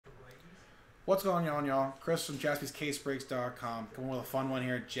What's going on, y'all? Chris from Jaspy'sCaseBreaks.com. Coming with a fun one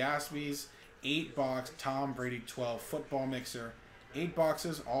here. Jaspy's 8-box Tom Brady 12 football mixer. 8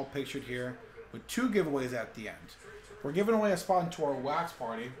 boxes, all pictured here, with 2 giveaways at the end. We're giving away a spot into our wax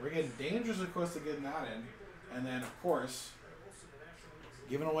party. We're getting dangerously close to getting that in. And then, of course,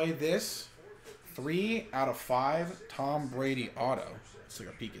 giving away this 3 out of 5 Tom Brady auto. Let's take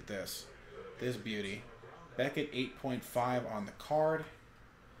a peek at this. This beauty. Beckett 8.5 on the card.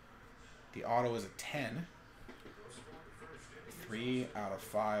 The auto is a 10. 3 out of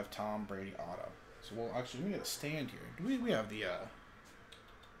 5 Tom Brady auto. So we'll actually, let me get a stand here. Do we have the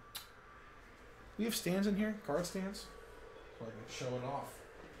we have stands in here? Card stands? So I can show it off.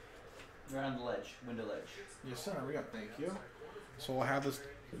 You're on the ledge, window ledge. Yes, sir. We got. Thank you. So we'll have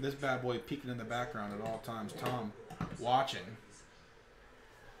this bad boy peeking in the background at all times. Tom watching,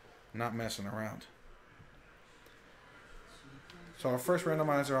 not messing around. So our first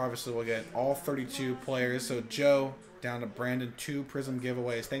randomizer, obviously, we'll get all 32 players. So Joe down to Brandon, 2 Prism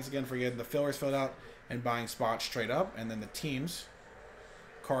giveaways. Thanks again for getting the fillers filled out and buying spots straight up. And then the teams,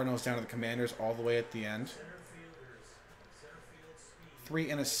 Cardinals down to the Commanders all the way at the end. 3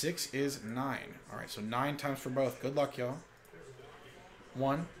 and a 6 is 9. All right, so 9 times for both. Good luck, y'all.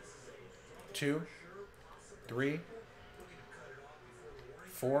 1, 2, 3,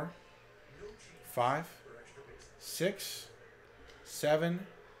 4, 5, 6, 7,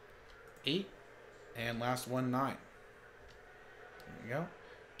 8, and last one 9. There we go.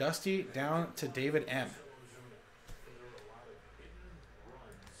 Dusty down to David M.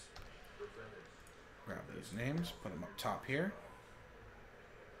 Grab these names, put them up top here.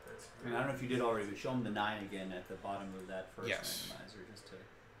 I mean, I don't know if you did already, but show them the 9 again at the bottom of that first randomizer, just to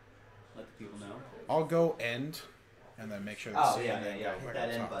let the people know. I'll go end, and then make sure that's yeah. Hit that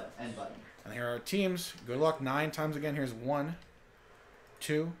end button. And here are our teams. Good luck 9 times again. Here's 1,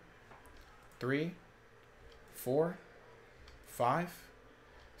 2, 3, 4, 5,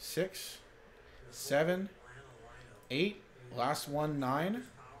 6, 7, 8. Last one 9.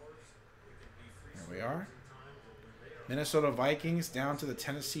 Here we are. Minnesota Vikings down to the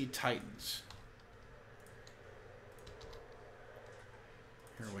Tennessee Titans.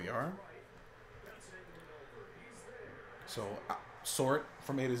 Here we are. So sort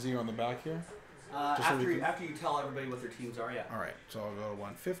from A to Z on the back here. After you tell everybody what their teams are, yeah. All right, so I'll go to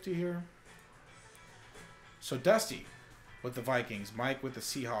 150 here. So Dusty with the Vikings, Mike with the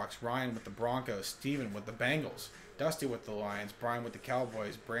Seahawks, Ryan with the Broncos, Steven with the Bengals, Dusty with the Lions, Brian with the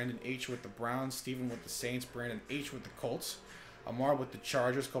Cowboys, Brandon H with the Browns, Steven with the Saints, Brandon H with the Colts, Amar with the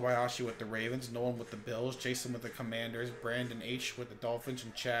Chargers, Kobayashi with the Ravens, Nolan with the Bills, Jason with the Commanders, Brandon H with the Dolphins,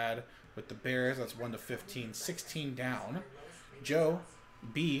 and Chad with the Bears. That's 1 to 15, 16 down. Joe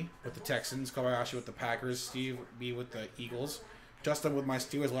B with the Texans, Kobayashi with the Packers, Steve B with the Eagles, Justin with my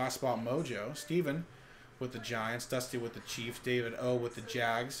Steelers last spot mojo, Steven with the Giants, Dusty with the Chiefs, David O with the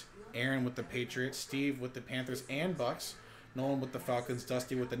Jags, Aaron with the Patriots, Steve with the Panthers and Bucks, Nolan with the Falcons,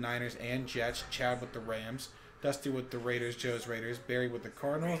 Dusty with the Niners and Jets, Chad with the Rams, Dusty with the Raiders, Joe's Raiders, Barry with the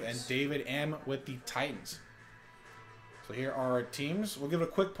Cardinals, and David M with the Titans. So here are our teams. We'll give it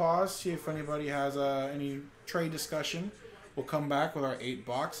a quick pause, see if anybody has any trade discussion. We'll come back with our 8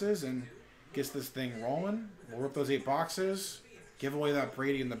 boxes and get this thing rolling. We'll rip those 8 boxes, give away that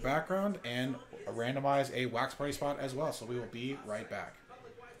Brady in the background, and randomize a wax party spot as well. So we will be right back.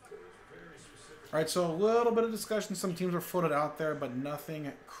 All right, so a little bit of discussion. Some teams are floated out there, but nothing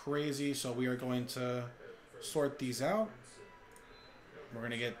crazy. So we are going to sort these out. We're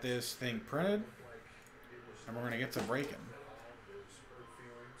going to get this thing printed, and we're going to get to breaking.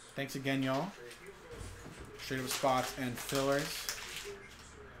 Thanks again, y'all. Straight up spots and fillers.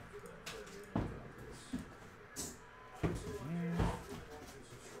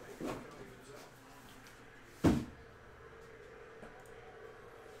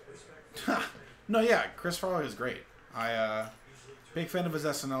 No, yeah, Chris Farley is great. Big fan of his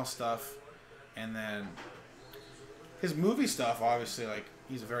SNL stuff, and then his movie stuff. Obviously, like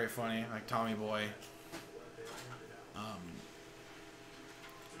he's very funny, like Tommy Boy.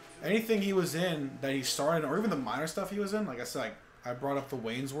 Anything he was in that he started, or even the minor stuff he was in, like I said, like I brought up the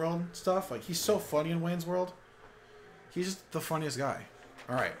Wayne's World stuff. Like he's so funny in Wayne's World. He's just the funniest guy.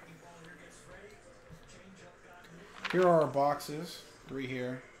 All right, here are our boxes. 3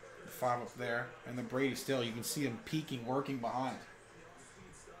 here. 5 up there, and the Brady still. You can see him peeking, working behind.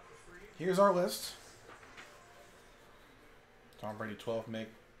 Here's our list. Tom Brady 12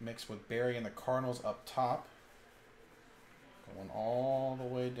 mixed with Barry and the Cardinals up top. Going all the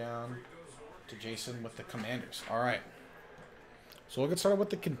way down to Jason with the Commanders. All right. So we'll get started with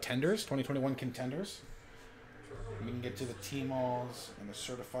the contenders, 2021 contenders. We can get to the team alls and the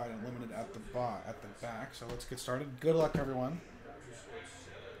certified and limited at the back. So let's get started. Good luck, everyone.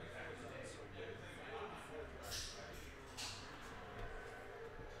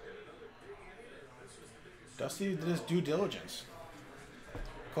 Dusty did his due diligence.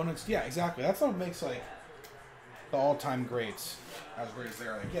 Conan's, yeah, exactly. That's what makes like the all-time greats as great as they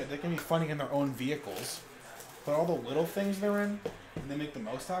are. Like, yeah, they can be funny in their own vehicles, but all the little things they're in, and they make the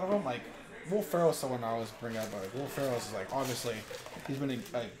most out of them. Like Will Ferrell's someone I always bring up. Will Ferrell is like obviously he's been in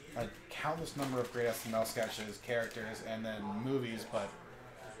a countless number of great SNL sketches, characters, and then movies. But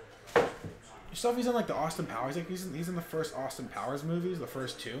stuff he's in like the Austin Powers. Like he's in the first Austin Powers movies, the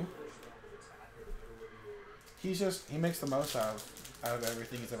first two. He makes the most out of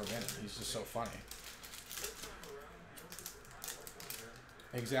everything he's ever been in. He's just so funny.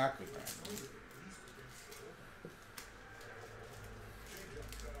 Exactly, man.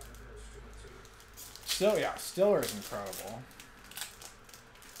 Stiller is incredible.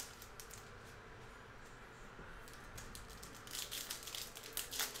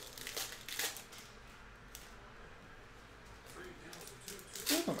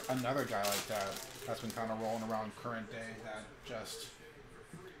 Another guy like that's been kind of rolling around current day that just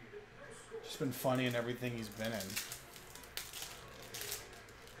been funny in everything he's been in.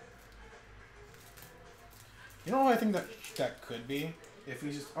 You know what I think that could be? If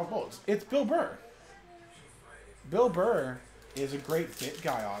he's just it's Bill Burr. Bill Burr is a great bit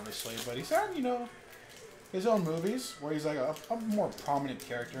guy, obviously, but he's had, his own movies where he's like a more prominent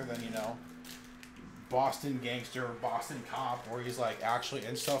character than, Boston gangster or Boston cop, where he's like actually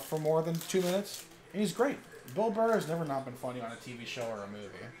in stuff for more than 2 minutes. And he's great. Bill Burr has never not been funny on a TV show or a movie.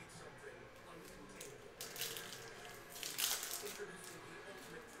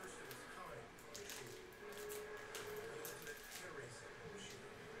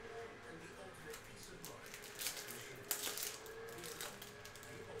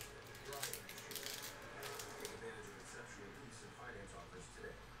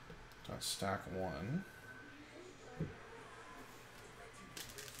 Stack one.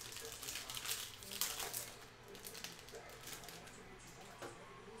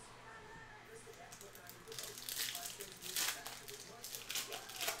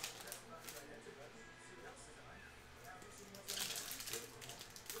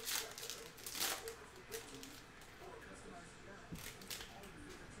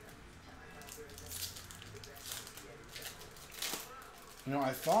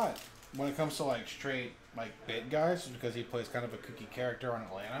 I thought when it comes to like straight like bit guys, because he plays kind of a kooky character on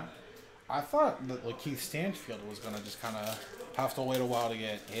Atlanta, I thought that like Keith Stanfield was gonna just kind of have to wait a while to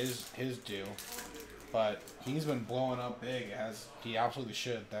get his due, but he's been blowing up big as he absolutely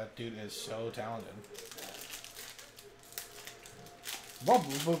should. That dude is so talented. But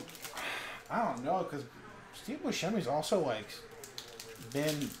I don't know, because Steve Buscemi's also like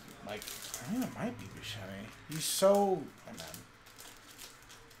been like, I think it might be Buscemi. He's so, man,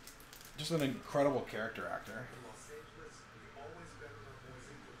 just an incredible character actor.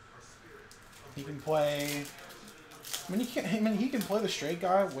 He can play. He can play the straight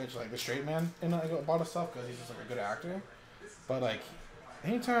guy, which like the straight man in like, a lot of stuff, because he's just like a good actor. But like,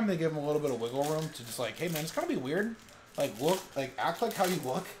 anytime they give him a little bit of wiggle room to just like, hey man, it's gonna be weird. Like act like how you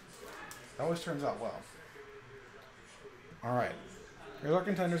look. It always turns out well. All right, here's our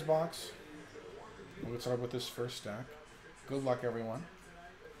contenders box. We'll get started with this first stack. Good luck, everyone.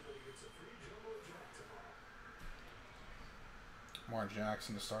 Lamar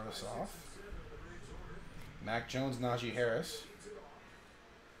Jackson to start us off. Mac Jones, Najee Harris.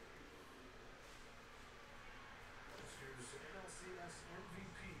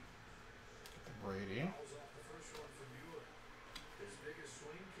 Brady.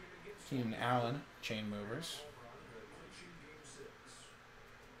 Keenan Allen, chain movers.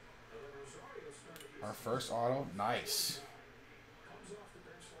 Our first auto, nice.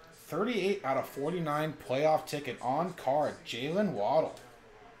 38 out of 49 playoff ticket on card, Jalen Waddle.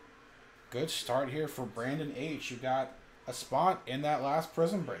 Good start here for Brandon H. You got a spot in that last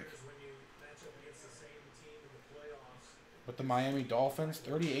prison break. With the Miami Dolphins,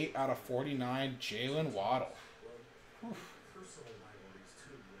 38 out of 49, Jalen Waddle. Whew.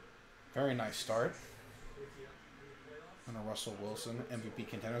 Very nice start. And a Russell Wilson MVP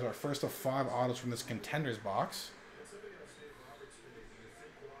contenders. Our first of 5 autos from this contenders box.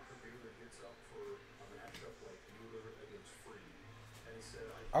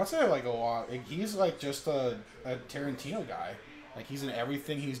 I would say like a lot. He's like just a Tarantino guy. Like he's in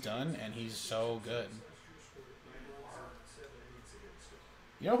everything he's done, and he's so good.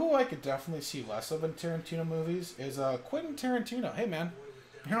 You know who I could definitely see less of in Tarantino movies is Quentin Tarantino. Hey man,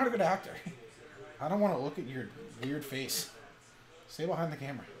 you're not a good actor. I don't want to look at your weird face. Stay behind the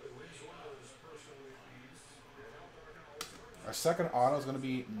camera. Our second auto is going to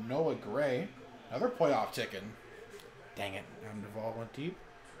be Noah Gray. Another playoff ticket. Dang it. Adam Duvall went deep.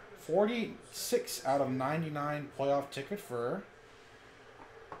 46 out of 99 playoff ticket for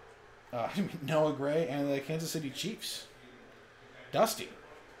Noah Gray and the Kansas City Chiefs. Dusty.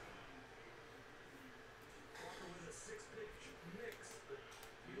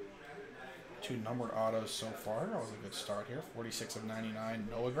 Two numbered autos so far. That was a good start here. 46 of 99,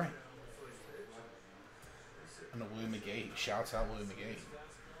 Noah Gray. And Willie McGahee. Shouts out Willie McGahee.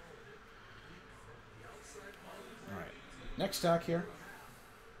 Alright. Next stack here.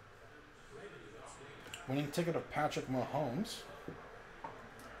 Winning ticket of Patrick Mahomes.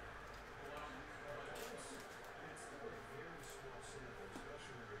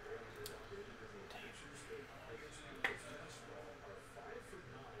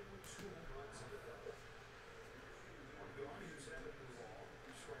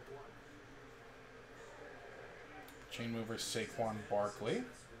 Chain mover Saquon Barkley.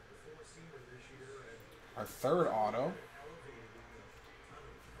 Our third auto.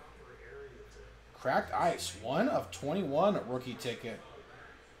 Cracked Ice. 1 of 21 rookie ticket.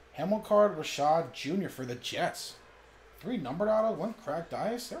 Hamilcar Rashad Jr. for the Jets. 3 numbered auto, 1 cracked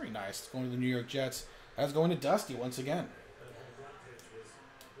ice. Very nice. It's going to the New York Jets. That's going to Dusty once again.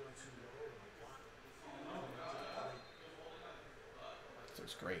 So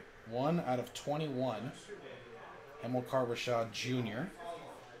it's great. 1 out of 21. Hamilcar Rashad Jr.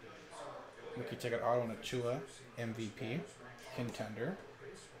 Rookie ticket auto and a Tua MVP contender.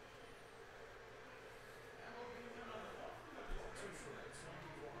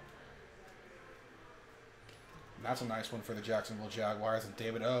 And that's a nice one for the Jacksonville Jaguars. And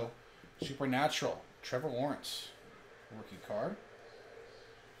David O. Supernatural. Trevor Lawrence. Rookie card.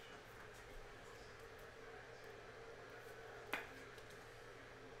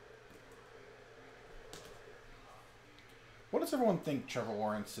 What does everyone think Trevor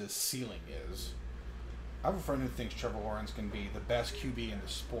Lawrence's ceiling is? I have a friend who thinks Trevor Lawrence can be the best QB in the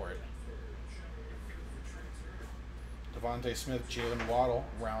sport. Devontae Smith, Jalen Waddle,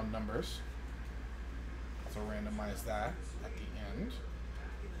 round numbers. So randomize that at the end.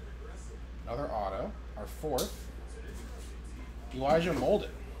 Another auto. Our fourth. Elijah Molden.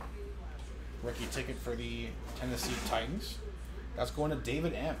 Rookie ticket for the Tennessee Titans. That's going to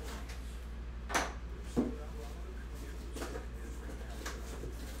David M.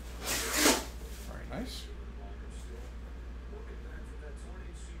 Very nice.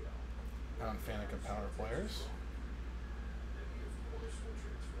 Pound Fanica Power Players.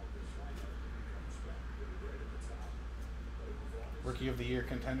 Rookie of the Year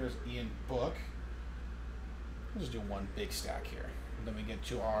contenders, Ian Book. We'll just do one big stack here. And then we get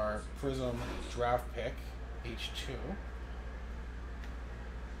to our Prism draft pick, H2.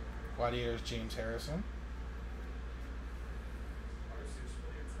 Gladiators, James Harrison.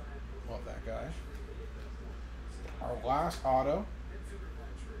 Love that guy. Our last auto,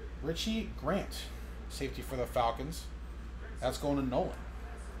 Richie Grant. Safety for the Falcons. That's going to Nolan.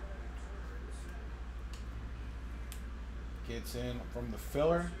 Gets in from the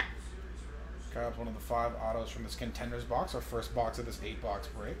filler. Grabs one of the 5 autos from this contenders box, our first box of this 8-box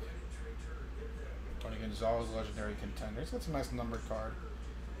break. Tony Gonzalez, legendary contenders. That's a nice numbered card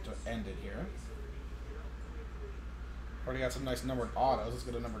to end it here. Already got some nice numbered autos. Let's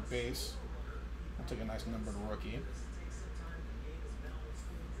get a numbered base. We'll take a nice numbered rookie.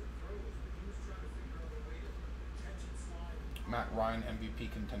 Matt Ryan,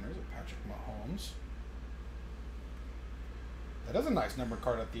 MVP contenders of Patrick Mahomes. That is a nice numbered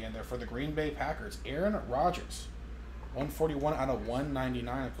card at the end there for the Green Bay Packers. Aaron Rodgers. 141 out of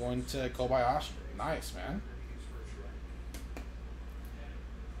 199 going to Kobayashi. Nice, man.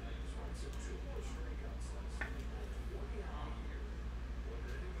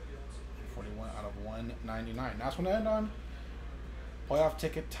 Out of 199. Last one to end on. Playoff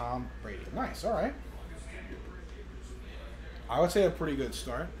ticket, Tom Brady. Nice, all right. I would say a pretty good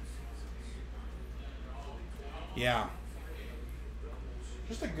start. Yeah.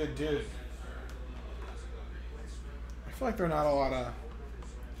 Just a good dude. I feel like there are not a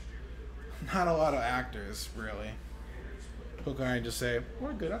lot of actors, really, who can I just say,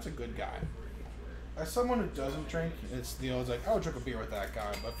 we're good, that's a good guy. As someone who doesn't drink, it's the old like, I would drink a beer with that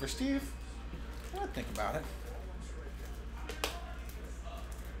guy. But for Steve, I'd think about it.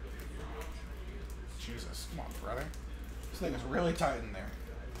 Jesus, come on, brother. This thing is really tight in there.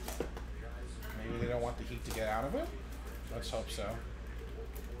 Maybe they don't want the heat to get out of it? Let's hope so.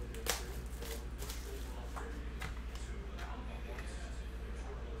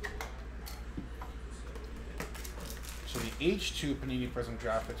 H2 Panini Prism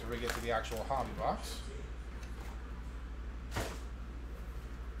draft picks where we get to the actual hobby box.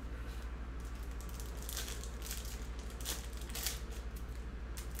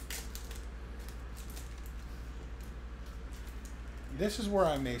 This is where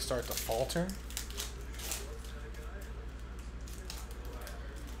I may start to falter.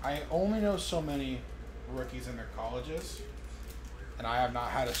 I only know so many rookies in their colleges, and I have not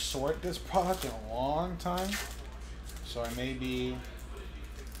had to sort this product in a long time, so I may be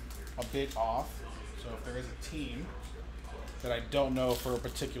a bit off. So if there is a team that I don't know for a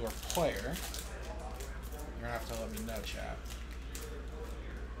particular player, you're gonna have to let me know, chat.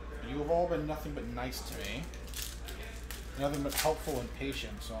 You have all been nothing but nice to me, nothing but helpful and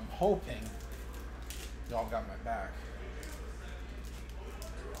patient, so I'm hoping y'all got my back.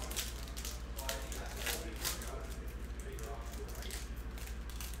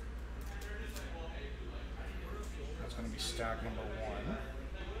 That's going to be stack number 1.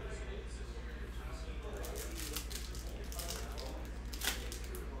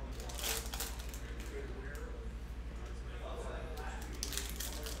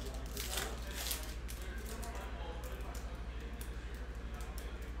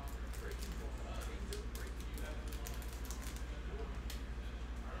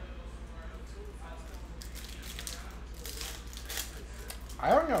 I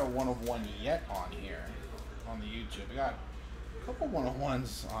haven't got a 1-of-1 yet on here, on the YouTube. I got a couple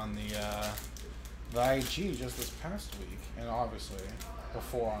 1-of-1s on the IG just this past week, and obviously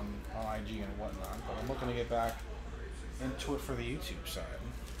before on IG and whatnot, but I'm looking to get back into it for the YouTube side.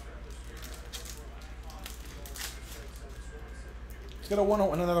 Let's get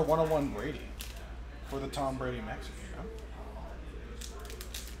another 1-of-1 Brady for the Tom Brady Mexican, you know?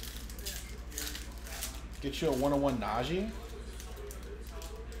 Get you a 1-of-1 Najee.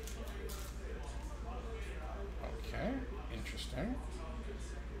 Okay, interesting.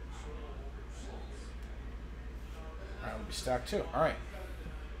 Alright, we'll be stacked 2. Alright.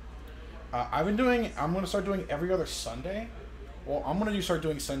 I'm going to start doing every other Sunday. Well, I'm going to start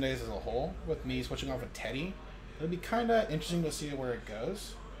doing Sundays as a whole with me switching off with Teddy. It'll be kind of interesting to see where it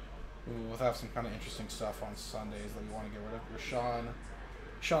goes. We'll have some kind of interesting stuff on Sundays that we want to get rid of.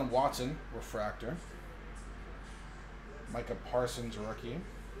 Rashawn Watson, Refractor. Micah Parsons, rookie.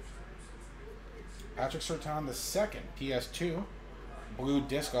 Patrick Surtain the second, PS2. Blue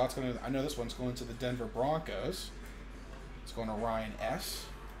Disco. I know this one's going to the Denver Broncos. It's going to Ryan S.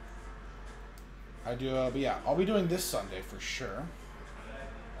 But yeah, I'll be doing this Sunday for sure.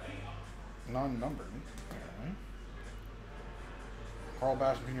 Non-numbered. Okay. Carl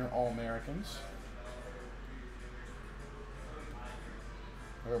Basham Jr. All-Americans.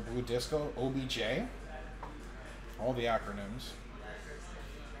 Blue Disco. OBJ. All the acronyms.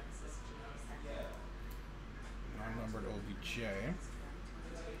 Non-numbered OBJ.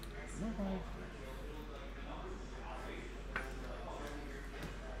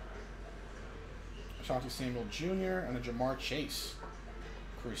 Ashanti Samuel Jr. and a Jamar Chase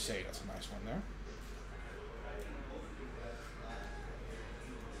Crusade. That's a nice one there.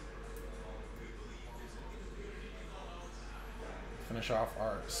 Finish off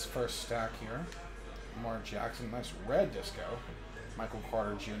our first stack here. Lamar Jackson, nice red disco. Michael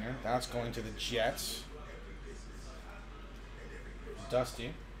Carter Jr. That's going to the Jets.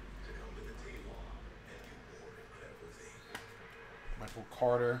 Dusty. Michael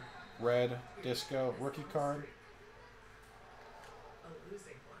Carter, red disco rookie card.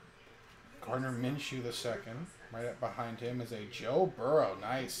 Gardner Minshew the second. Right up behind him is a Joe Burrow.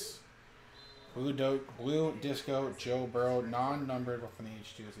 Nice. Blue disco Joe Burrow, non-numbered from the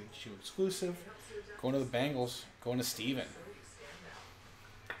H2 is H2 exclusive. Going to the Bengals. Going to Steven.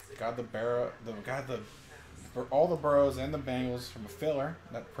 Got all the Burrows and the Bengals from a filler.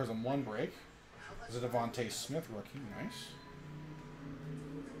 That Prism 1 break. This is a Devontae Smith rookie. Nice.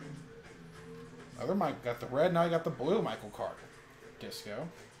 Other Mike got the red. Now you got the blue Michael Carter. Disco.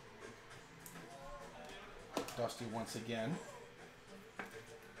 Dusty once again.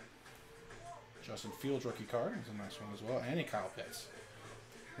 Justin Fields rookie card. It's a nice one as well. And a Kyle Pitts.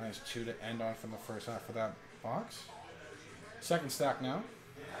 Nice 2 to end on from the first half of that box. Second stack now.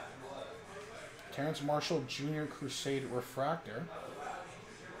 Terrence Marshall Jr. Crusade Refractor.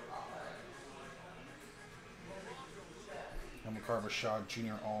 And McCarver Shaw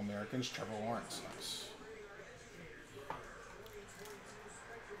Jr. All-Americans. Trevor Lawrence. Nice.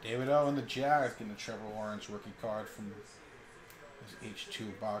 David O. and the Jags getting a Trevor Lawrence rookie card from his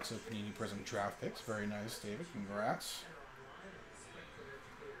H2 box of Panini Prism draft picks. Very nice, David. Congrats.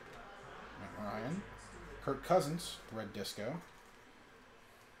 Matt Ryan. Kirk Cousins, red disco.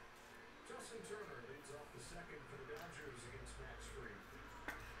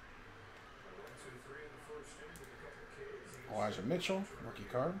 Elijah Mitchell, rookie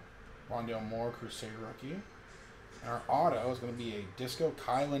card. Rondale Moore, Crusader rookie. And our auto is going to be a Disco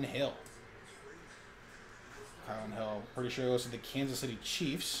Kylan Hill. Kylan Hill, pretty sure goes to the Kansas City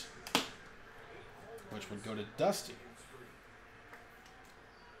Chiefs, which would go to Dusty.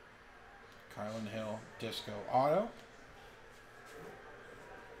 Kylan Hill, Disco auto.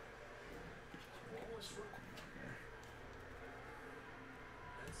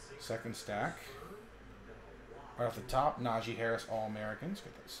 Second stack. Right off the top, Najee Harris, All-Americans.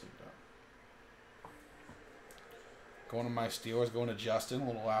 Get that sleeved up. Going to my Steelers, going to Justin, a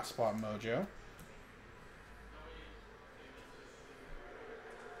little last spot mojo.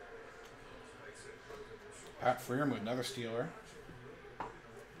 Pat Freiermuth, another Steeler.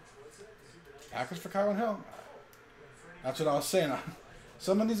 Packers for Kylan Hill. That's what I was saying.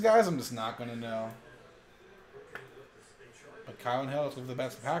 Some of these guys I'm just not going to know. But Kylan Hill, it's with the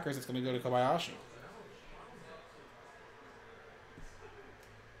best Packers. It's going to go to Kobayashi.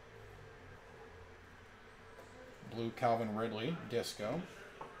 Blue Calvin Ridley, Disco.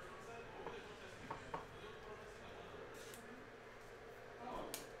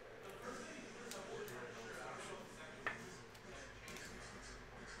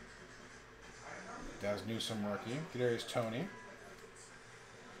 Daz Newsome rookie. Kadarius Toney.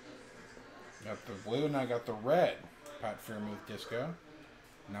 Got the blue, and I got the red. Pat Freiermuth Disco.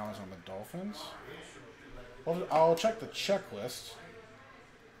 Now he's on the Dolphins. Well, I'll check the checklist.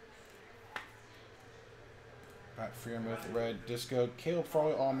 Pat Freiermuth, red, Disco. Caleb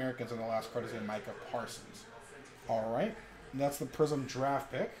Farley, All-Americans, and the last card is in Micah Parsons. All right. And that's the Prism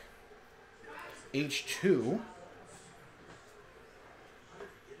draft pick. H2.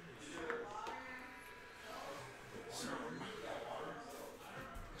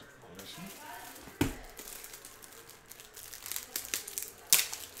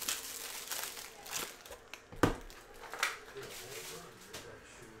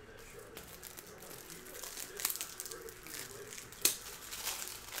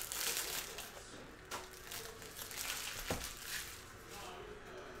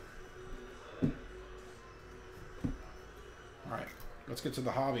 Alright, let's get to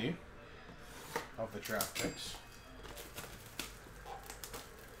the hobby of the draft picks.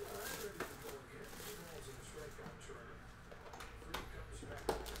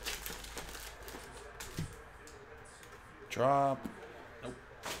 Drop. Nope.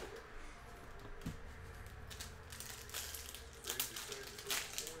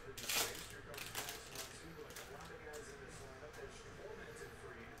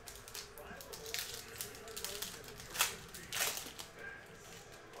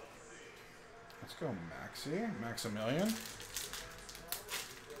 Let's go Maximilian.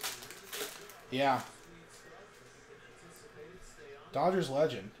 Yeah. Dodgers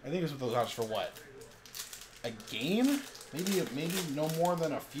legend. I think it's with the Dodgers for what? A game? Maybe no more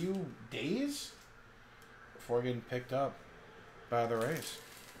than a few days before getting picked up by the Rays.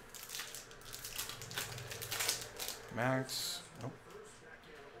 Max. Nope.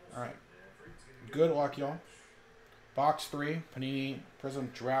 Alright. Good luck, y'all. Box 3, Panini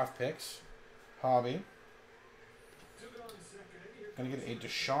Prism draft picks. Hobby. Gonna get a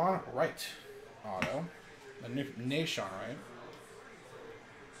Deshaun Wright auto. A Nashawn Wright.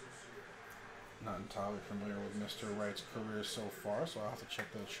 Not entirely familiar with Mr. Wright's career so far, so I'll have to check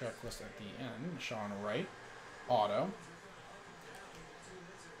the checklist at the end. Deshaun Wright auto.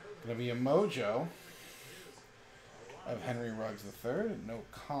 Gonna be a mojo of Henry Ruggs III. No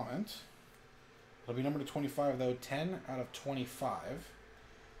comment. It'll be number to 25 though. 10 out of 25.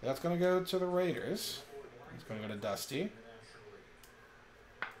 That's going to go to the Raiders. It's going to go to Dusty.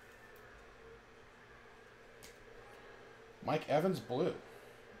 Mike Evans, blue.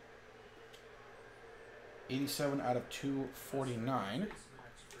 87 out of 249.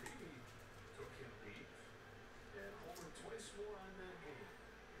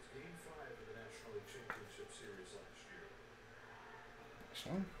 Next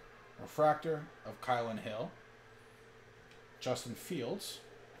one. Refractor of Kylan Hill. Justin Fields.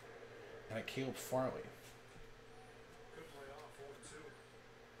 And a Caleb Farley.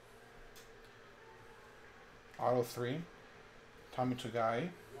 Auto 3. Tommy Togai.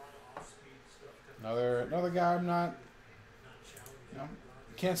 Another guy I'm not...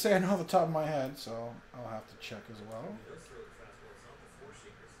 can't say I know off the top of my head, so I'll have to check as well.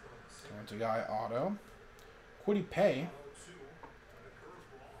 Tommy Togai auto. Quiddy Pay.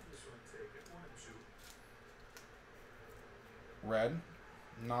 Red.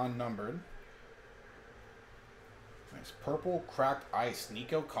 Non-numbered. Nice. Purple cracked ice.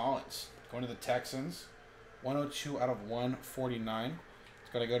 Nico Collins. Going to the Texans. 102 out of 149.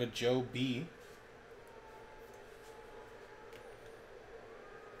 It's got to go to Joe B.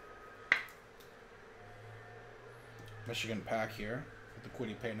 Michigan pack here. With the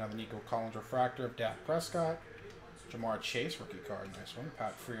Quiddy Pay, another Nico Collins refractor of Dak Prescott. Jamar Chase, rookie card, nice one.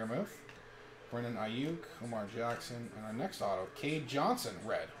 Pat Freiermuth. Brennan Ayuk, Omar Jackson, and our next auto, Cade Johnson,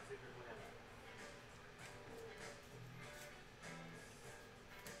 red.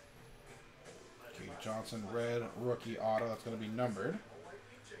 Cade Johnson, red, rookie auto. That's going to be numbered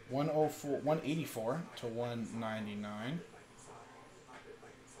 184 to 199.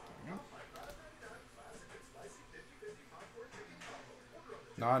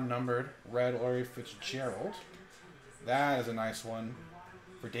 Non-numbered, red, Larry Fitzgerald. That is a nice one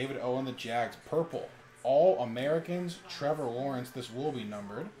for David O and the Jags. Purple, All-Americans, Trevor Lawrence. This will be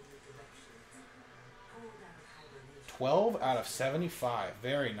numbered 12 out of 75.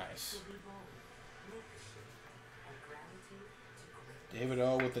 Very nice. David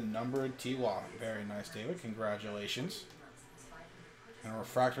O with the numbered T-Law. Very nice, David. Congratulations. And a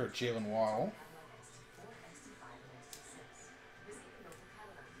refractor of Jalen Waddle.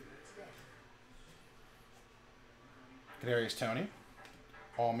 Kadarius Toney.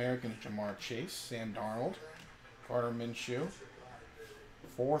 All-Americans Jamar Chase. Sam Darnold. Gardner Minshew.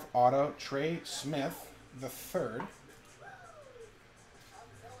 Fourth auto, Trey Smith the third.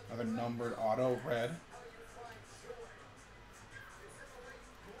 Another numbered auto, red.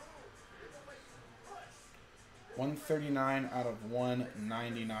 $139 out of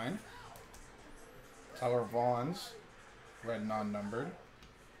 199. Tyler Vaughn's red non-numbered.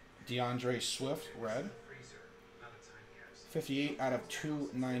 DeAndre Swift, red. 58 out of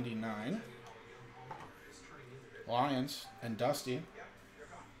 299. Lions and Dusty.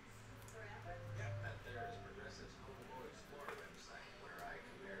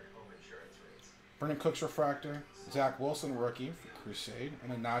 Brennan Cook's refractor. Zach Wilson, rookie for Crusade.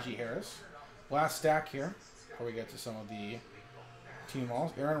 And then Najee Harris. Last stack here before we get to some of the team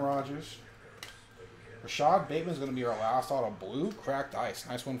balls. Aaron Rodgers. Rashad Bateman is going to be our last auto. Blue cracked ice.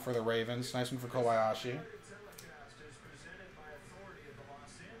 Nice one for the Ravens. Nice one for Kobayashi.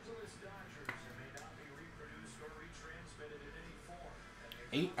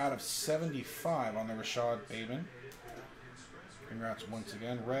 8 out of 75 on the Rashad Bateman. Congrats once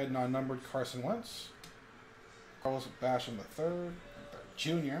again. Red, non-numbered, Carson Wentz. Carlos Basham III.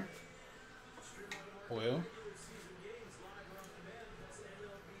 Junior. Blue.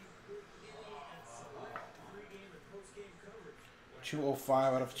 $205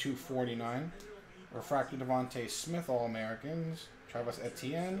 out of 249. Refractor Devontae Smith, All-Americans. Travis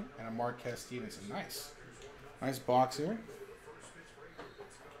Etienne and a Marquez Stevenson. Nice. Nice box here.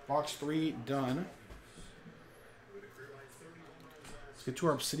 Box 3 done. Let's get to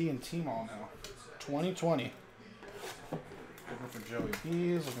our Obsidian team all now. 2020. Looking for Joey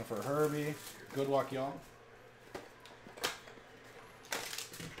B's, looking for Herbie. Good luck, y'all.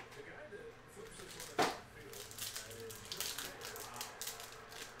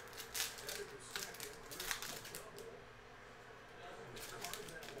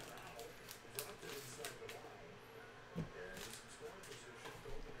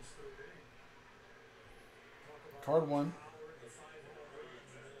 Card 1.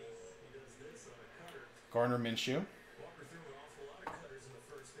 Gardner Minshew.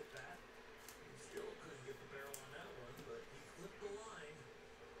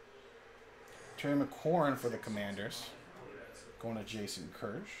 Terry McLaurin for the Commanders. Going to Jason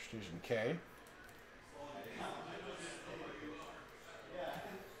Kirsch, Division K.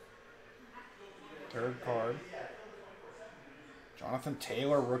 Third card. Jonathan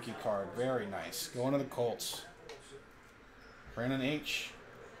Taylor, rookie card. Very nice. Going to the Colts. Brandon H.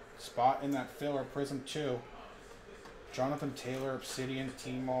 Spot in that filler, Prism 2. Jonathan Taylor, Obsidian,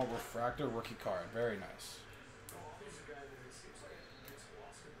 Team All, Refractor, rookie card. Very nice.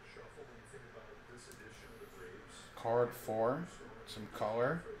 Card 4. Some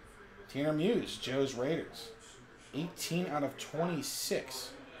color. Tanner Muse, Joe's Raiders. 18 out of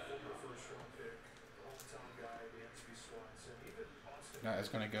 26. That is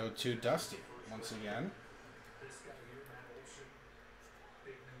going to go to Dusty once again.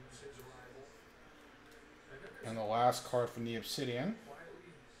 And the last card from the Obsidian.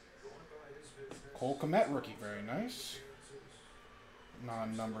 Cole Kmet, rookie. Very nice.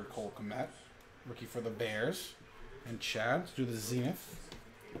 Non-numbered Cole Kmet. Rookie for the Bears. And Chad, let's do the Zenith.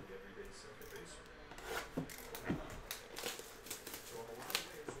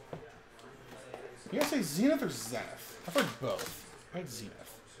 You guys say Zenith or Zenith? I've heard both. I like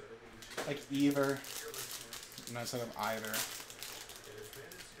Zenith. Like either. Instead of either.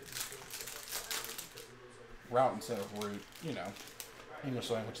 Route instead of route. You know. English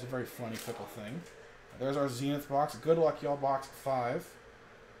language is a very funny, fickle thing. There's our Zenith box. Good luck, y'all. Box 5.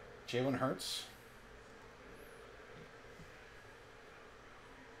 Jalen Hurts.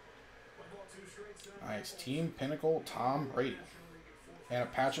 Nice. Team Pinnacle, Tom Brady. And a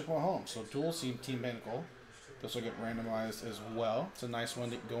Patrick Mahomes. So dual Team Pinnacle. This will get randomized as well. It's a nice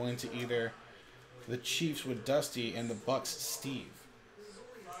one to go into either the Chiefs with Dusty and the Bucks Steve.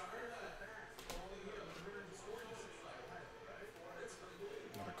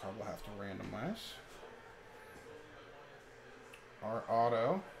 Another card we'll have to randomize. Our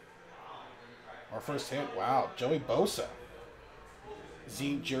auto. Our first hit. Wow. Joey Bosa.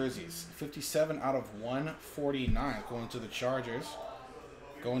 Z jerseys. 57 out of 149. Going to the Chargers.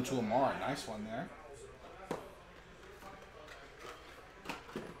 Going to Amar. Nice one there.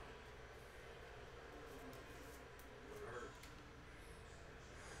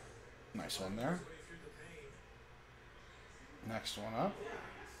 Nice one there. Next one up.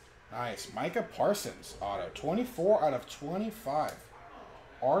 Nice. Micah Parsons auto. 24 out of 25.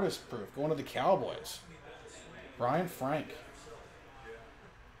 Artist proof. Going to the Cowboys. Brian Frank.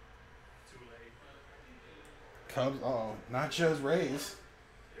 Cubs. Uh-oh. Nachos Rays.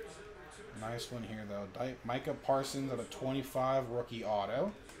 Nice one here, though. Micah Parsons out of 25. Rookie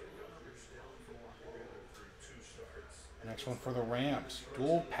auto. Next one for the Rams.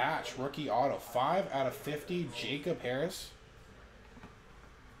 Dual patch. Rookie auto. 5 out of 50. Jacob Harris.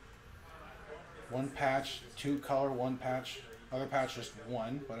 One patch. Two color. One patch. Other patch just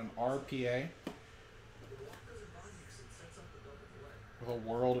one. But an RPA. With a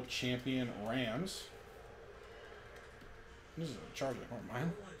world champion Rams. This is a Charger. Never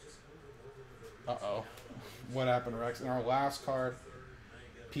mind. Uh-oh. What happened, Rex? And our last card.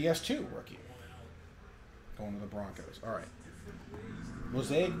 PS2 rookie. Going to the Broncos. All right.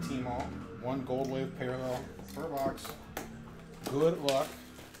 Mosaic Team All. One Gold Wave parallel per box. Good luck.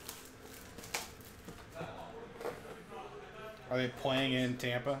 Are they playing in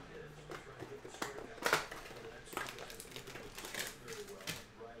Tampa?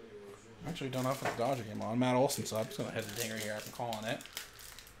 Actually, don't know if it's a Dodger game on. Matt Olson, so I'm just going to hit the dinger here after calling it.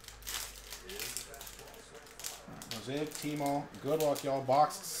 Right, Mosaic Team All. Good luck, y'all.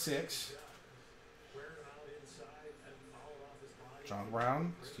 Box 6. John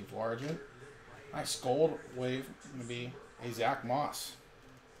Brown, Steve Largent. Nice Gold Wave. Going to be a Zach Moss.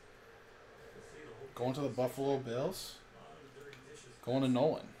 Going to the Buffalo Bills. Going to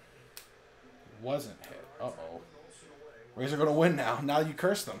Nolan. Wasn't hit. Uh-oh. Rays are going to win now. Now you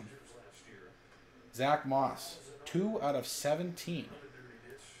curse them. Zach Moss. 2 out of 17.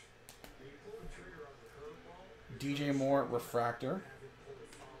 DJ Moore Refractor.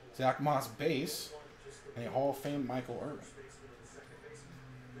 Zach Moss base. And a Hall of Fame Michael Irvin.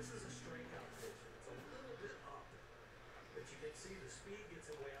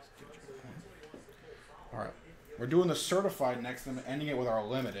 All right, we're doing the certified next and ending it with our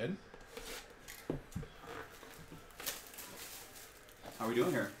limited. How are we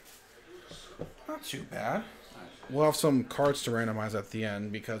doing here? Not too bad. We'll have some cards to randomize at the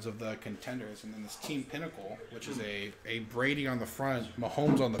end because of the contenders, and then this Team Pinnacle, which is a Brady on the front,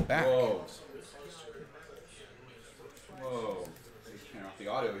 Mahomes on the back. Whoa. Whoa. Turn off the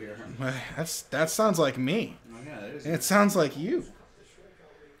audio here. That sounds like me. Oh, yeah, that is. And it sounds like you.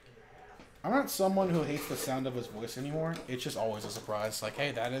 I'm not someone who hates the sound of his voice anymore. It's just always a surprise. Like,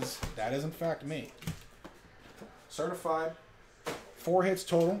 hey, that is in fact me. Certified. 4 hits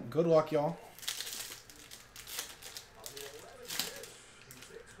total. Good luck, y'all.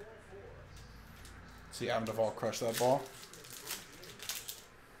 See Adam Duvall crush that ball?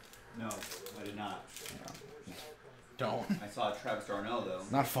 No, I did not. Yeah. Don't. I saw Travis Darnell, though.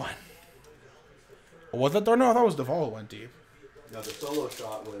 Not fun. Was that Darnell? I thought it was Duvall who went deep. No, the solo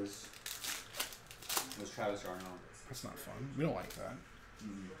shot was Travis Darnell. That's not fun. We don't like that.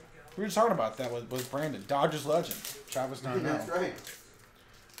 Mm-hmm. We were just talking about that with Brandon. Dodgers legend. Travis Darnell. That's right.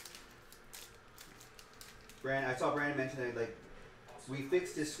 I saw Brandon mention that, like, we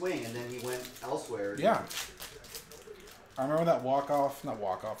fixed his swing and then he went elsewhere. Yeah. I remember that walk-off. Not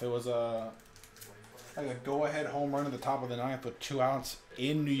walk-off. It was like a go-ahead home run at the top of the ninth with 2 outs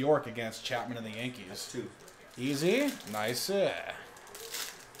in New York against Chapman and the Yankees. That's 2. Easy. Nice.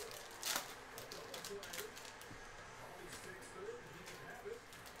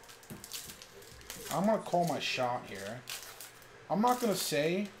 I'm going to call my shot here. I'm not going to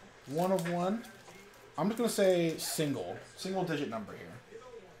say 1 of 1. I'm just going to say single digit number here.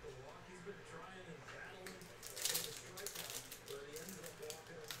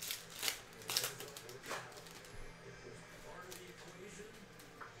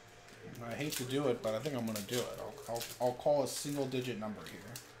 I hate to do it, but I think I'm going to do it. I'll call a single digit number here.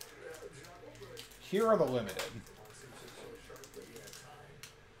 Here are the limited.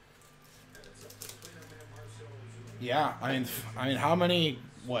 Yeah, I mean, how many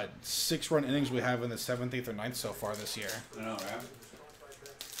what, 6-run innings we have in the 7th, 8th, or 9th so far this year. I know, right?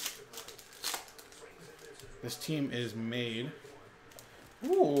 This team is made.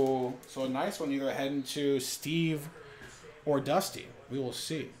 Ooh, so a nice one either heading to Steve or Dusty. We will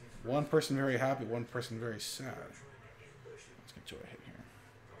see. One person very happy, one person very sad. Let's get to a hit here.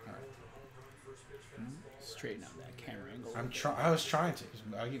 All right. Straighten out that camera angle. I was trying to.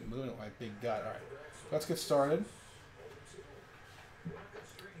 I keep moving it like big gut. All right. Let's get started.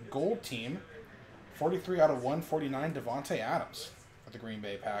 Gold team. 43 out of 149, Devontae Adams for the Green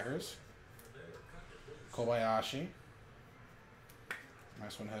Bay Packers. Kobayashi.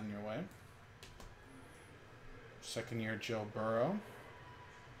 Nice one heading your way. Second year Joe Burrow.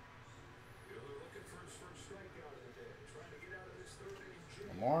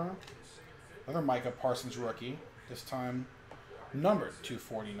 Lamar. Another Micah Parsons rookie. This time numbered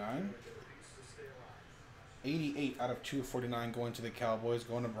 249. 88 out of 249 going to the Cowboys,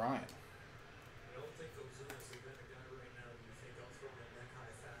 going to Brian.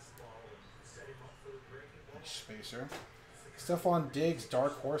 Spacer. Stephon Diggs,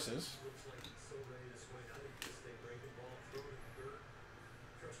 Dark Horses.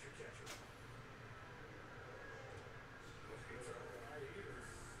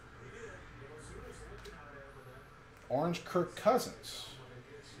 Orange Kirk Cousins.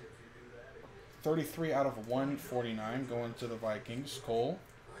 33 out of 149 going to the Vikings. Cole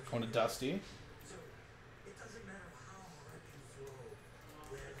going to Dusty.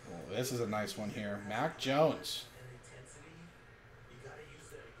 Oh, this is a nice one here. Mac Jones.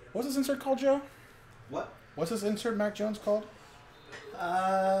 What's this insert called, Joe? What? What's this insert Mac Jones called?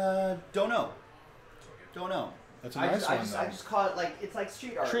 Don't know. Don't know. That's a nice one, though. I just call it like, it's like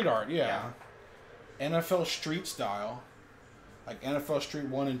street art. Street art, yeah. NFL Street style. Like NFL Street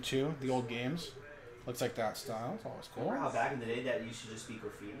 1 and 2, the old games. Looks like that style. It's always cool. Remember how back in the day that used to just be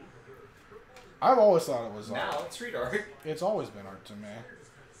graffiti? I've always thought it was art. Now it's street art. It's always been art to me.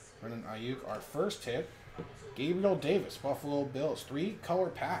 Brendan Ayuk, our first hit. Gabriel Davis, Buffalo Bills. 3-color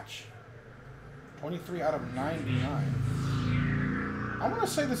patch. 23 out of 99. I'm going to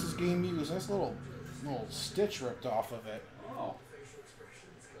say this is game used. Nice little stitch ripped off of it. Oh.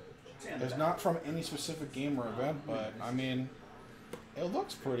 It's not from any specific game or event, but I mean, it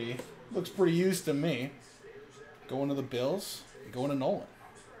looks pretty used to me. Going to the Bills, going to Nolan.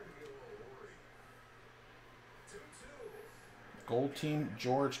 Gold team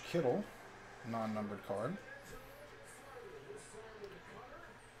George Kittle, non-numbered card.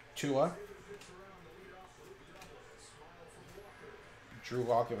 Tua. Drew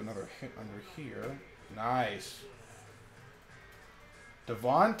Lock, give another hit under here. Nice.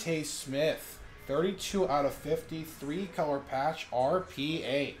 Devontae Smith, 32 out of 50, 3-color patch,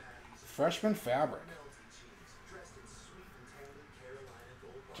 RPA. Freshman fabric.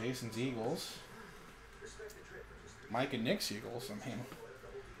 Jason's Eagles. Mike and Nick's Eagles. I mean,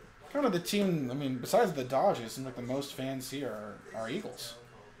 kind of the team, I mean, besides the Dodgers, it seems like the most fans here are Eagles.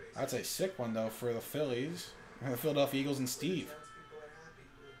 That's a sick one, though, for the Phillies. The Philadelphia Eagles and Steve.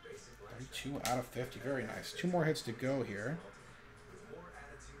 32 out of 50. Very nice. 2 more hits to go here.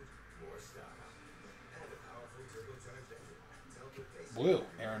 Blue,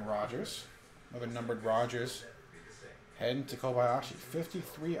 Aaron Rodgers. Another numbered Rodgers. Heading to Kobayashi.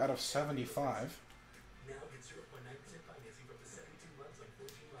 53 out of 75.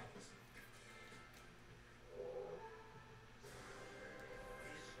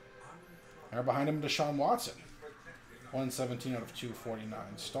 And behind him, Deshaun Watson. 117 out of 249.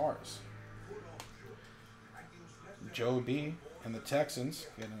 Stars. Joe B. and the Texans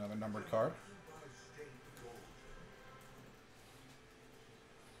get another numbered card.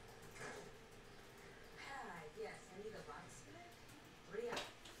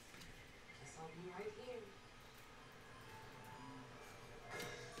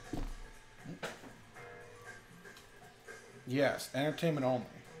 Yes, entertainment only.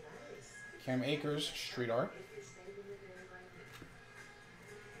 Cam Akers, street art.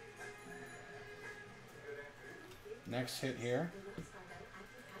 Next hit here.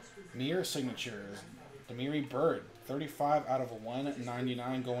 Mirror signatures. Demiri Bird, 35 out of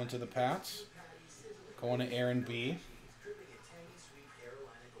 199 going to the Pats. Going to Aaron B.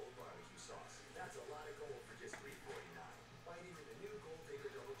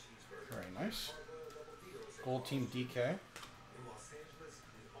 Very nice. Gold team DK.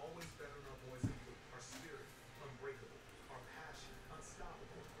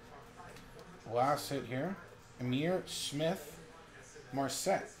 Last hit here. Amir Smith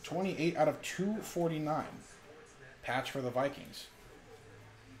Marset, 28 out of 249. Patch for the Vikings.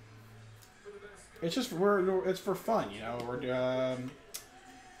 It's just it's for fun, you know.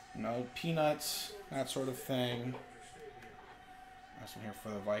 No peanuts, that sort of thing. Nice one here for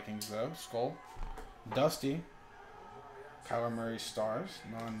the Vikings, though. Skull. Dusty. Kyler Murray stars,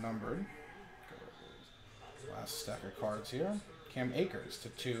 non-numbered. Last stack of cards here. Cam Akers to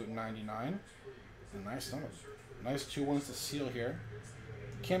 299. A nice number. Nice 2 ones to seal here.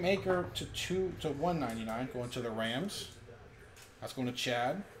 Cam Akers to 199, going to the Rams. That's going to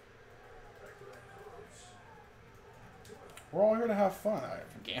Chad. We're all here to have fun.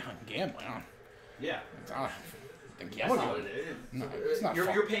 Gambling. Yeah. That's not what it is. No, it's not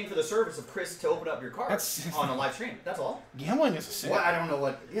you're paying for the service of Chris to open up your cards on a live stream. That's all. Gambling is a sin. Well, I don't know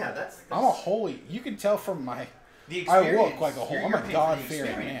what. Yeah, that's I'm a holy. You can tell from my. The I look like a whole. I'm a paying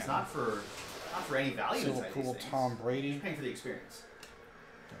God-fearing for the man. Not for any value. Still cool Tom Brady. You're paying for the experience.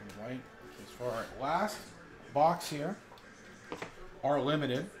 Right. All right. Last box here. Are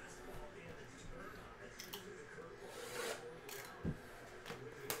limited.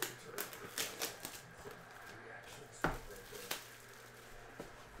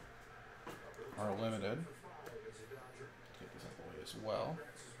 Are limited. Take this out the way as well.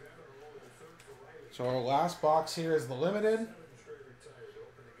 So our last box here is the limited.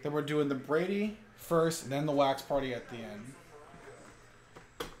 Then we're doing the Brady first, then the wax party at the end.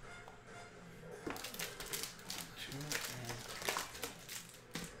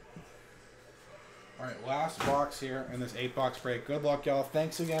 Alright, last box here in this 8-box break. Good luck, y'all.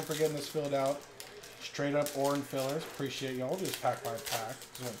 Thanks again for getting this filled out. Straight up Orin fillers. Appreciate y'all. Just pack by pack.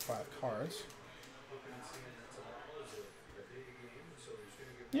 There's only 5 cards.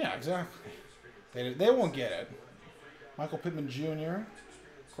 Yeah, exactly. They won't get it. Michael Pittman Jr.,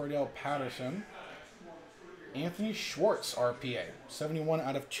 Cordell Patterson, Anthony Schwartz, RPA. 71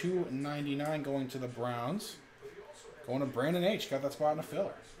 out of 299 going to the Browns. Going to Brandon H. Got that spot in a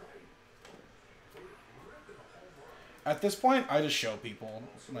filler. At this point, I just show people.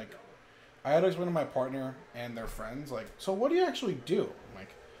 Like, I had to explain to my partner and their friends, like, so what do you actually do? I'm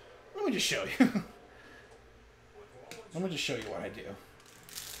like, let me just show you. Let me just show you what I do.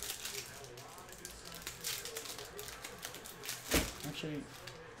 Actually,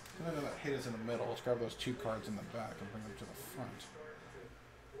 I'm gonna hit us in the middle. Let's grab those 2 cards in the back and bring them to the front.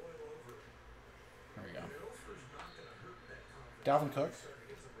 There we go. Dalvin Cook,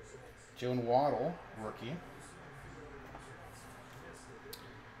 Jalen Waddle, rookie.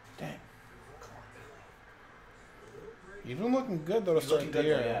 Dang. He's been looking good though to start the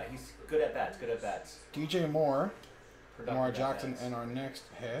year. Yeah, he's good at bats. Good at bats. DJ Moore, Lamar Jackson, bats. and our next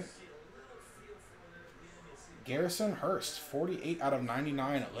hit. Garrison Hurst, 48 out of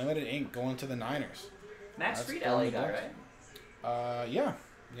 99 at Limited Ink, going to the Niners. Max Fried, LA guy, right? Yeah,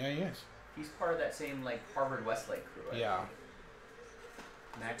 he is. He's part of that same like Harvard Westlake crew, right? Yeah.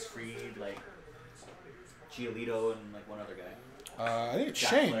 Max Fried, like Giolito, and like one other guy. I think it's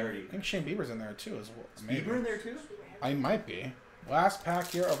Shane. I think Shane Bieber's in there too, as well. Maybe. Bieber in there too? I might be. Last pack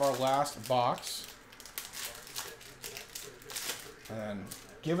here of our last box. And then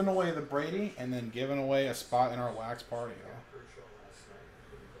giving away the Brady, and then giving away a spot in our wax party.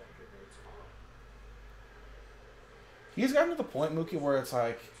 He's gotten to the point, Mookie, where it's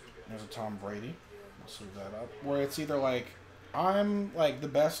like, there's a Tom Brady. Let's leave that up. Where it's either like, I'm like the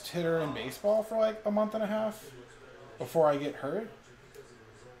best hitter in baseball for like a month and a half before I get hurt,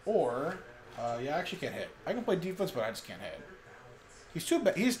 or yeah, I actually can't hit. I can play defense, but I just can't hit.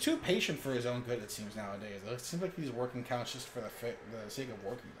 He's too patient for his own good, it seems nowadays. It seems like he's working counts just for the sake of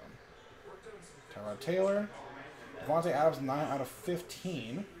working them. Tyrod Taylor, Devontae Adams, 9 out of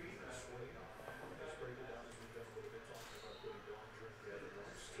 15.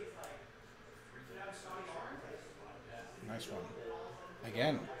 Nice one.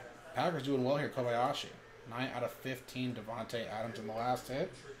 Again, Packers doing well here. Kobayashi, 9 out of 15. Devontae Adams in the last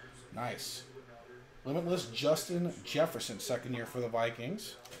hit. Nice. Limitless Justin Jefferson, 2nd year for the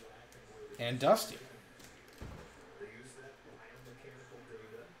Vikings. And Dusty.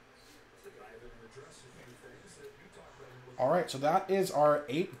 All right, so that is our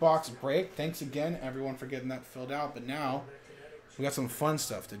 8-box break. Thanks again, everyone, for getting that filled out. But now we got some fun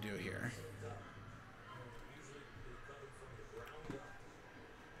stuff to do here.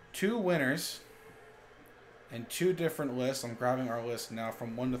 2 winners and 2 different lists. I'm grabbing our list now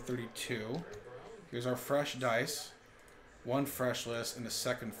from 1 to 32. Here's our fresh dice. 1 fresh list and a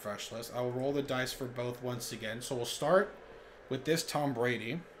 2nd fresh list. I will roll the dice for both once again. So we'll start with this Tom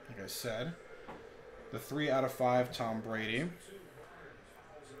Brady, like I said. The 3 out of 5 Tom Brady.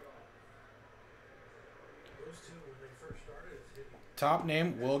 Top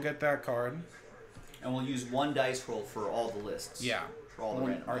name will get that card. And we'll use 1 dice roll for all the lists. Yeah. For all the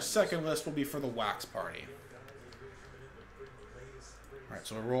random our lists. second list will be for the wax party. All right, right,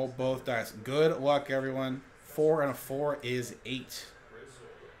 so we'll roll both dice. Good luck, everyone. 4 and a 4 is 8.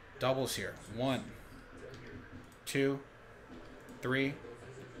 Doubles here. 1, 2, 3,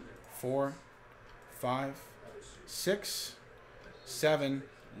 4, 5, 6, 7.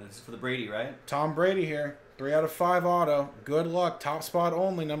 And this is for the Brady, right? Tom Brady here. 3 out of 5 auto. Good luck. Top spot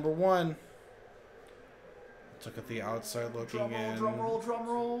only. Number 1. Let's look at the outside looking in. Drum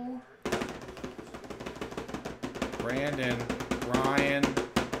roll. Brandon, Brian,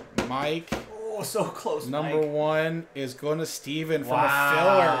 Mike. Oh, so close, Number Mike. 1 is going to Steven from a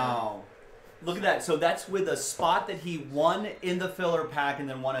Wow. Look at that. So that's with a spot that he won in the filler pack and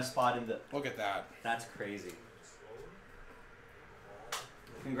then won a spot in the... Look at that. That's crazy.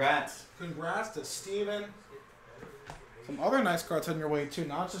 Congrats. Congrats to Steven. Some other nice cards on your way, too.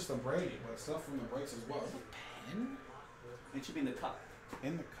 Not just the Brady, but stuff from the breaks as well. Is it a pen? It should be in the cup.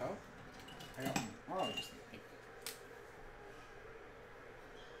 In the cup? I don't know.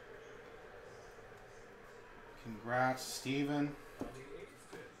 Congrats, Steven.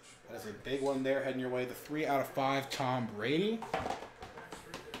 That is a big one there, heading your way. The 3 out of 5, Tom Brady.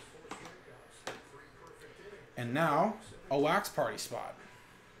 And now, a wax party spot.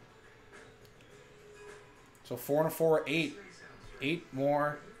 So 4 and a 4, 8. 8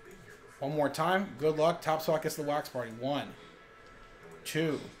 more. One more time. Good luck. Top spot gets the wax party. 1,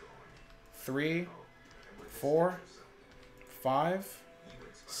 2, 3, 4, 5,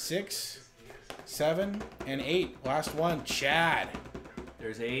 6, 7, and 8. Last one, Chad.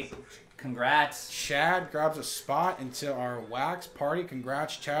 There's 8. Congrats. Chad grabs a spot into our wax party.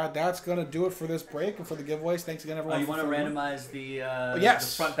 Congrats, Chad. That's going to do it for this break and for the giveaways. Thanks again, everyone. You want to randomize the, yes.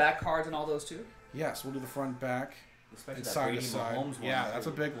 the front back cards and all those too? Yes, we'll do the front back. Especially and that side to Brady side. Mahomes one. Yeah, that's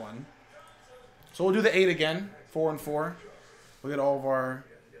a big one. So we'll do the 8 again. 4 and 4. We'll get all of our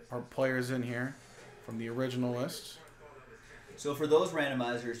players in here from the original list. So for those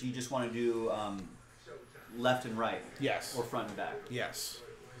randomizers, you just want to do left and right. Yes. Or front and back. Yes.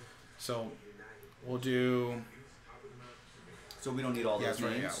 So we'll do. So we don't need all those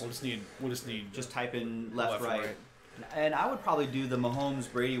names. Right, yeah. We'll just need. Just type in left, right. And I would probably do the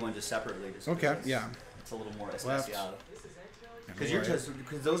Mahomes Brady one just separately. Just okay. Yeah. It's a little more especial. Because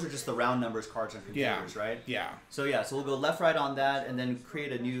Because those are just the round numbers cards on computers, right? Yeah. So so we'll go left, right on that, and then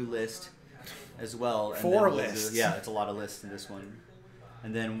create a new list as well. And 4 then lists. It's a lot of lists in this one.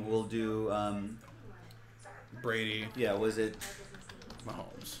 And then we'll do Brady. Yeah, was it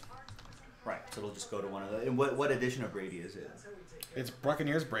Mahomes? Right. So it'll just go to one of the. And what edition of Brady is it? It's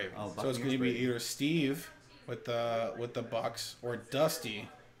Buccaneers Brady. Oh, so it's going to be either Steve with the Bucks or Dusty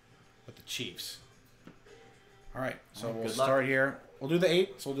with the Chiefs. All right, so we'll start here. We'll do the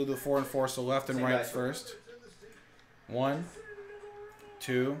 8, so we'll do the 4 and 4. So left and right first. 1,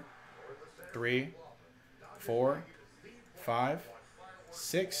 2, 3, 4, 5,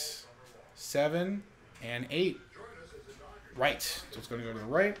 6, 7, and 8. Right. So it's going to go to the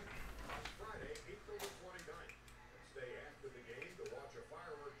right.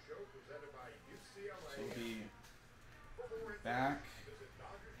 So it'll be back.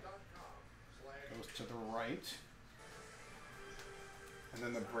 Goes to the right. And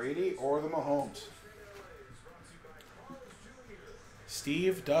then the Brady or the Mahomes.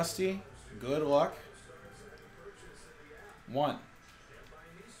 Steve, Dusty, good luck. 1,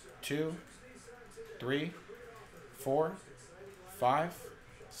 2, 3, 4, 5,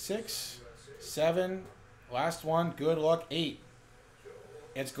 6, 7. Last one, good luck. 8.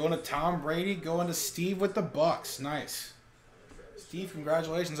 It's going to Tom Brady, going to Steve with the Bucks. Nice. Steve,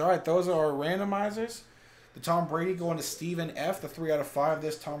 congratulations. All right, those are our randomizers. The Tom Brady going to Steven F. The 3 out of 5.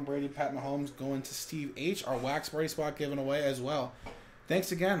 This Tom Brady, Pat Mahomes going to Steve H. Our wax party spot given away as well.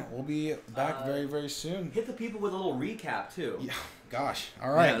 Thanks again. We'll be back very, very soon. Hit the people with a little recap too. Yeah. Gosh.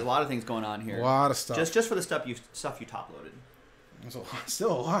 All right. Yeah, there's a lot of things going on here. A lot of stuff. Just for the stuff you top loaded. There's a lot,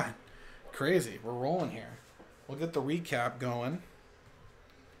 still a lot. Crazy. We're rolling here. We'll get the recap going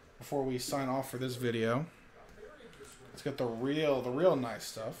before we sign off for this video. Let's get the real nice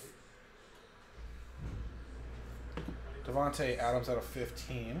stuff. Devontae Adams out of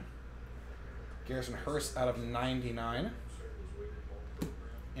 15. Garrison Hurst out of 99.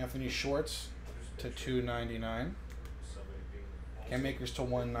 Anthony Schwartz to 299. Cam Akers to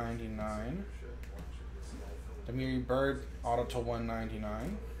 199. Demiri Bird auto to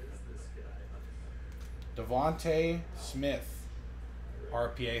 199. Devontae Smith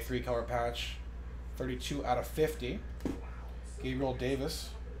RPA 3-color patch 32 out of 50. Gabriel Davis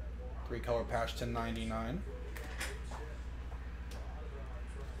 3-color patch to 99.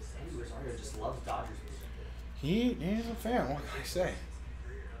 Rosario just loves Dodgers. He's a fan. What can I say?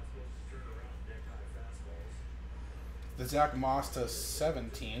 the Zach Moss to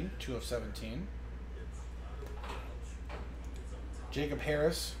 17, 2 of 17. Jacob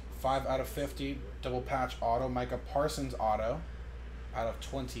Harris, 5 out of 50, double patch auto. Micah Parsons auto, out of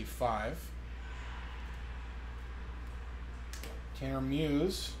 25. Tanner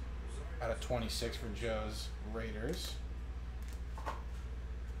Muse, out of 26 for Joe's Raiders.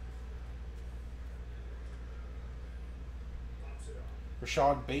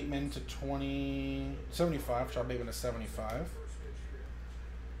 Rashad Bateman to 75. Rashad Bateman to 75.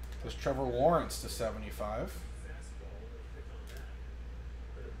 There's Trevor Lawrence to 75.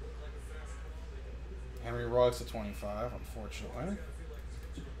 Henry Ruggs to 25, unfortunately.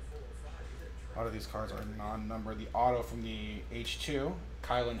 A lot of these cards are non-numbered. The auto from the H2,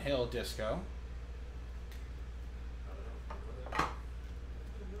 Kylan Hill Disco.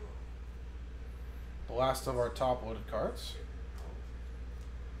 The last of our top-loaded cards.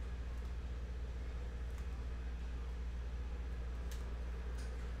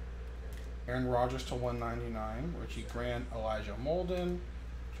 Aaron Rodgers to 199. Richie Grant, Elijah Molden.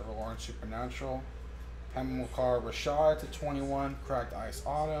 Trevor Lawrence Supernatural. Hamilcar Rashad to 21. Cracked Ice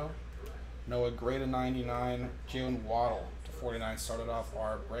Auto. Noah Gray to 99. Jalen Waddle to 49. Started off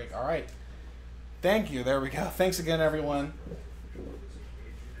our break. All right. Thank you. There we go. Thanks again, everyone,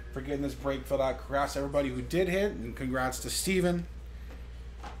 for getting this break filled out. Congrats to everybody who did hit, and congrats to Steven.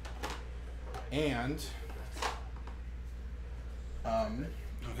 And,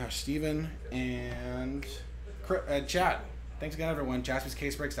 Steven and Chad. Thanks again, everyone.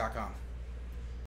 JaspysCaseBreaks.com.